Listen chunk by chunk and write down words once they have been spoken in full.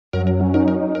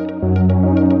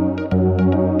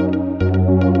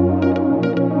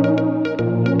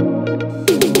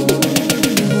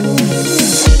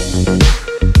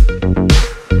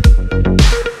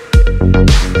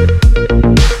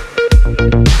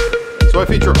I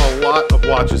feature a lot of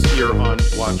watches here on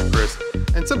Watch Chris,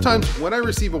 and sometimes when I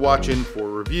receive a watch in for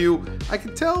review, I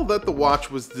can tell that the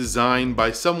watch was designed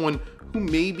by someone who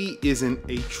maybe isn't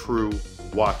a true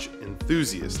watch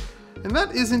enthusiast. And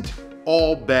that isn't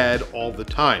all bad all the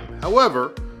time.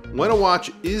 However, when a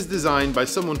watch is designed by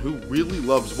someone who really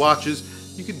loves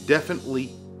watches, you can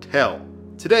definitely tell.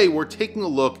 Today, we're taking a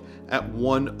look at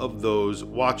one of those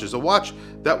watches, a watch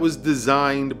that was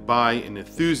designed by an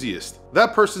enthusiast.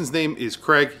 That person's name is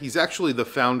Craig. He's actually the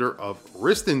founder of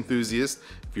Wrist Enthusiast.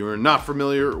 If you're not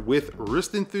familiar with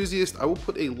Wrist Enthusiast, I will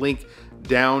put a link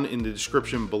down in the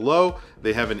description below.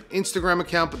 They have an Instagram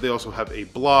account, but they also have a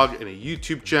blog and a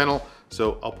YouTube channel.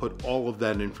 So I'll put all of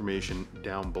that information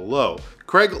down below.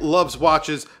 Craig loves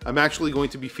watches. I'm actually going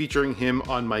to be featuring him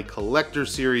on my collector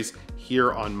series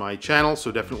here on my channel,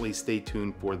 so definitely stay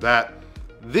tuned for that.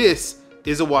 This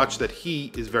is a watch that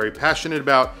he is very passionate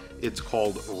about. It's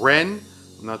called Wren.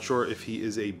 I'm not sure if he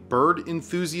is a bird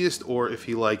enthusiast or if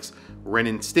he likes Ren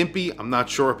and Stimpy. I'm not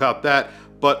sure about that,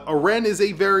 but a wren is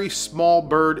a very small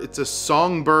bird. It's a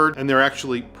songbird, and they're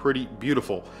actually pretty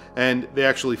beautiful. And they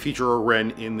actually feature a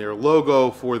wren in their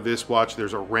logo for this watch.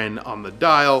 There's a wren on the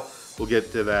dial. We'll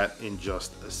get to that in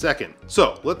just a second.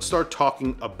 So let's start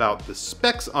talking about the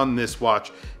specs on this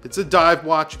watch. It's a dive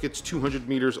watch. It gets 200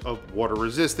 meters of water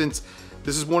resistance.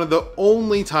 This is one of the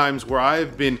only times where I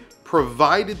have been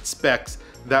provided specs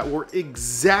that were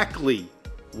exactly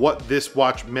what this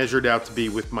watch measured out to be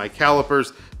with my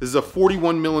calipers. This is a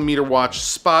 41 millimeter watch,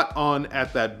 spot on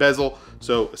at that bezel.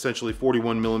 So essentially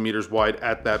 41 millimeters wide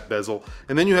at that bezel.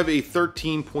 And then you have a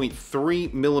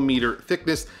 13.3 millimeter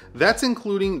thickness. That's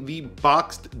including the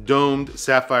boxed domed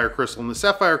sapphire crystal. And the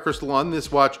sapphire crystal on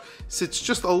this watch sits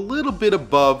just a little bit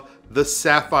above the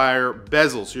sapphire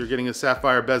bezel. So you're getting a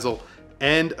sapphire bezel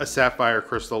and a sapphire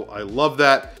crystal. I love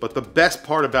that. But the best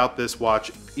part about this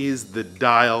watch is the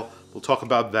dial. We'll talk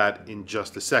about that in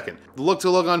just a second. The lug to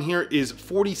lug on here is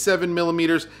 47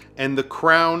 millimeters and the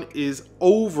crown is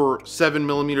over 7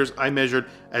 millimeters. I measured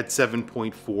at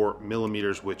 7.4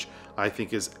 millimeters, which I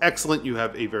think is excellent. You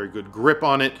have a very good grip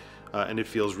on it and it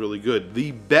feels really good.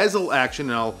 The bezel action,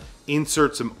 and I'll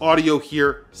insert some audio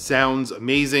here, sounds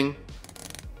amazing.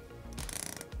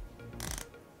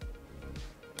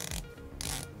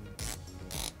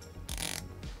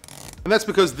 And that's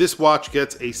because this watch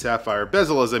gets a sapphire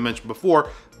bezel, as I mentioned before,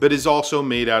 but is also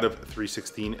made out of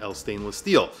 316L stainless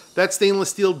steel. That stainless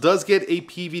steel does get a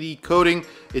PVD coating.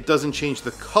 It doesn't change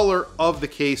the color of the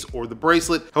case or the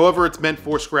bracelet. However, it's meant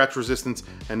for scratch resistance,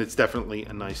 and it's definitely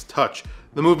a nice touch.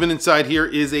 The movement inside here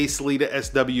is a Sellita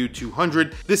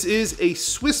SW200. This is a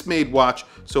Swiss-made watch,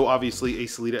 so obviously a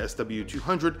Sellita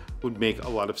SW200 would make a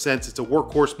lot of sense. It's a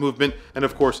workhorse movement, and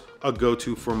of course, a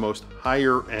go-to for most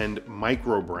higher-end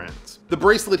micro brands. The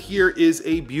bracelet here is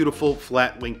a beautiful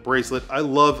flat link bracelet. I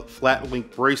love flat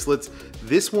link bracelets.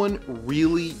 This one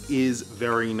really is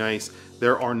very nice.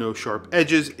 There are no sharp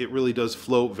edges. It really does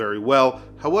flow very well.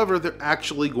 However, they're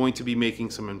actually going to be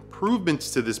making some improvements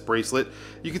to this bracelet.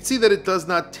 You can see that it does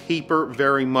not taper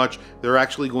very much. They're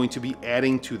actually going to be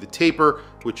adding to the taper,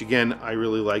 which again, I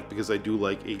really like because I do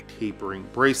like a tapering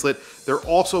bracelet. They're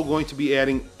also going to be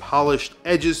adding polished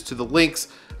edges to the links.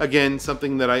 Again,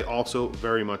 something that I also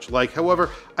very much like.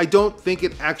 However, I don't think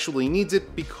it actually needs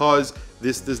it because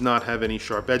this does not have any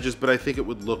sharp edges, but I think it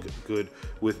would look good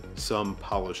with some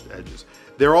polished edges.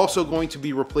 They're also going to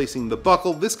be replacing the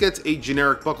buckle. This gets a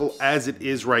generic buckle as it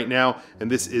is right now, and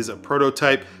this is a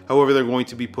prototype. However, they're going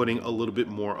to be putting a little bit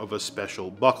more of a special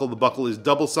buckle. The buckle is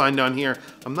double signed on here.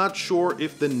 I'm not sure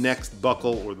if the next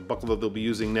buckle or the buckle that they'll be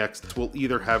using next will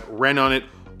either have Wren on it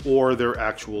or their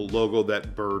actual logo,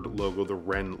 that bird logo, the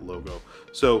Wren logo.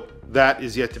 So that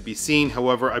is yet to be seen.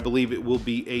 However, I believe it will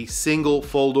be a single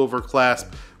fold over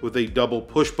clasp with a double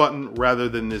push button rather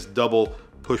than this double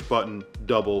push button,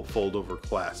 double fold over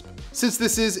clasp. Since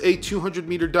this is a 200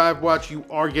 meter dive watch, you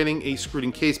are getting a screwed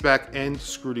in case back and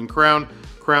screwed in crown.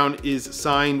 Crown is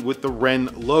signed with the Wren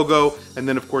logo, and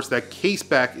then of course that case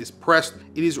back is pressed.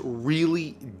 It is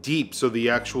really deep, so the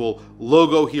actual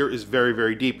logo here is very,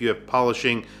 very deep. You have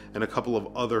polishing and a couple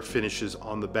of other finishes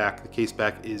on the back. The case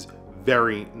back is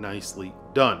very nicely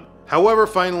done. However,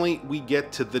 finally, we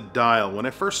get to the dial. When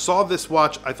I first saw this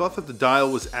watch, I thought that the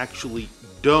dial was actually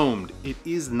domed. It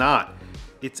is not.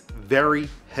 It's very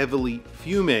heavily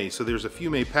fume, so there's a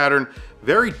fume pattern,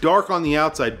 very dark on the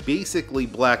outside, basically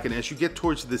black, and as you get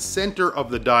towards the center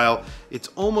of the dial, it's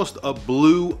almost a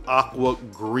blue aqua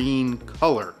green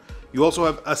color. You also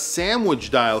have a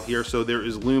sandwich dial here, so there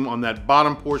is lume on that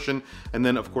bottom portion, and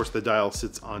then of course the dial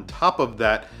sits on top of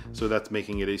that, so that's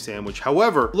making it a sandwich.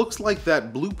 However, looks like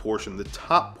that blue portion, the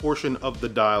top portion of the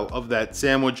dial of that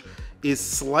sandwich, is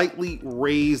slightly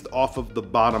raised off of the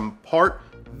bottom part.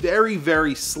 Very,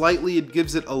 very slightly. It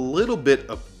gives it a little bit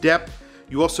of depth.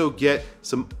 You also get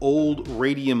some old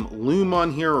radium lume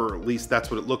on here, or at least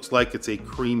that's what it looks like. It's a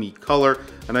creamy color,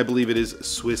 and I believe it is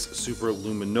Swiss Super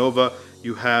Luminova.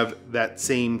 You have that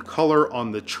same color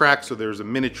on the track, so there's a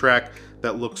minute track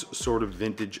that looks sort of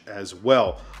vintage as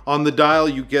well. On the dial,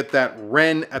 you get that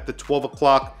Wren at the 12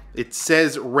 o'clock. It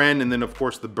says Wren, and then of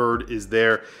course the bird is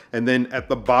there. And then at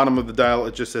the bottom of the dial,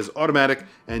 it just says automatic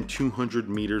and 200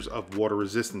 meters of water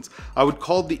resistance. I would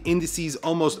call the indices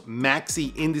almost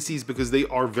maxi indices because they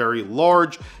are very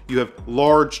large. You have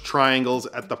large triangles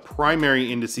at the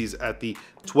primary indices at the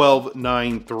 12,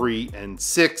 9, 3, and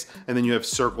 6, and then you have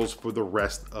circles for the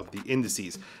rest of the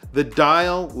indices. The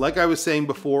dial, like I was saying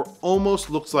before,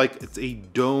 almost looks like it's a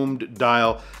domed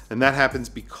dial, and that happens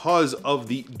because of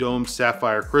the domed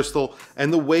sapphire crystal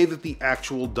and the way that the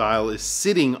actual dial is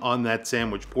sitting on that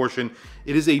sandwich portion.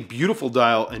 It is a beautiful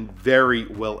dial and very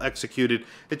well executed.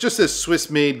 It just says Swiss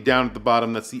made down at the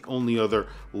bottom. That's the only other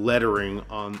lettering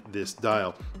on this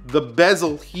dial. The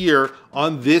bezel here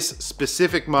on this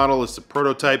specific model, is the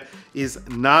prototype, is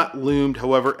not lumed.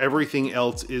 However, everything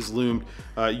else is lumed.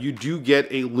 You do get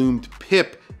a lumed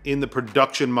pip in the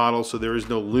production model, so there is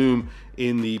no lume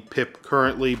in the pip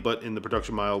currently, but in the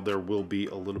production model there will be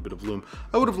a little bit of lume.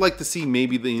 I would have liked to see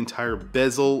maybe the entire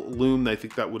bezel lume. I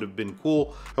think that would have been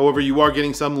cool. However, you are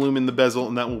getting some lume in the bezel,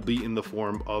 and that will be in the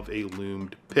form of a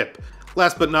lumed pip.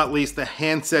 Last but not least, the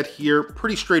handset here,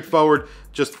 pretty straightforward,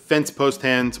 just fence post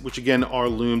hands, which again are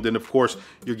lumed, and of course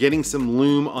you're getting some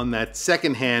lume on that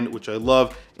second hand, which I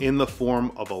love, in the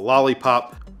form of a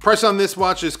lollipop. Price on this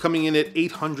watch is coming in at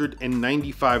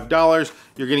 $895.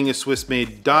 You're getting a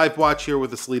Swiss-made dive watch here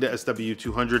with a Sellita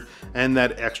SW200 and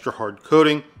that extra hard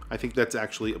coating. I think that's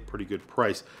actually a pretty good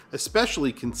price,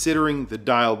 especially considering the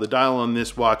dial. The dial on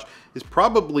this watch is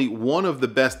probably one of the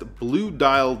best blue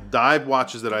dial dive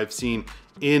watches that I've seen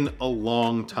in a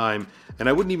long time. And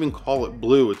I wouldn't even call it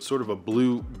blue. It's sort of a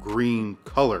blue-green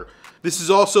color. This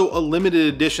is also a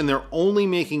limited edition. They're only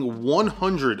making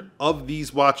 100 of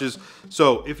these watches.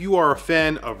 So if you are a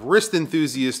fan of wrist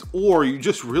enthusiast, or you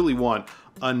just really want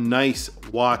a nice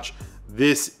watch,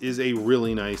 this is a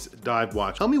really nice dive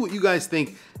watch. Tell me what you guys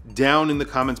think down in the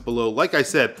comments below. Like I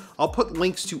said, I'll put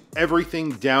links to everything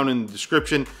down in the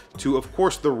description, to of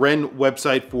course the Wren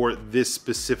website for this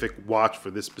specific watch,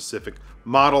 for this specific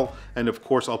model, and of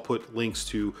course I'll put links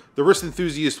to the Wrist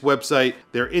Enthusiast website,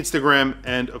 their Instagram,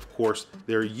 and of course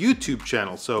their YouTube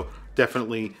channel. So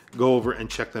definitely go over and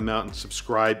check them out and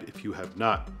subscribe if you have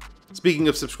not. Speaking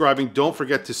of subscribing, don't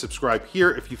forget to subscribe here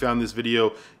if you found this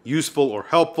video useful or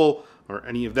helpful, or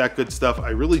any of that good stuff. I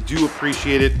really do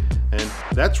appreciate it. And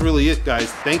that's really it, guys.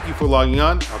 Thank you for logging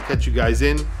on. I'll catch you guys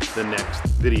in the next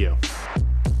video.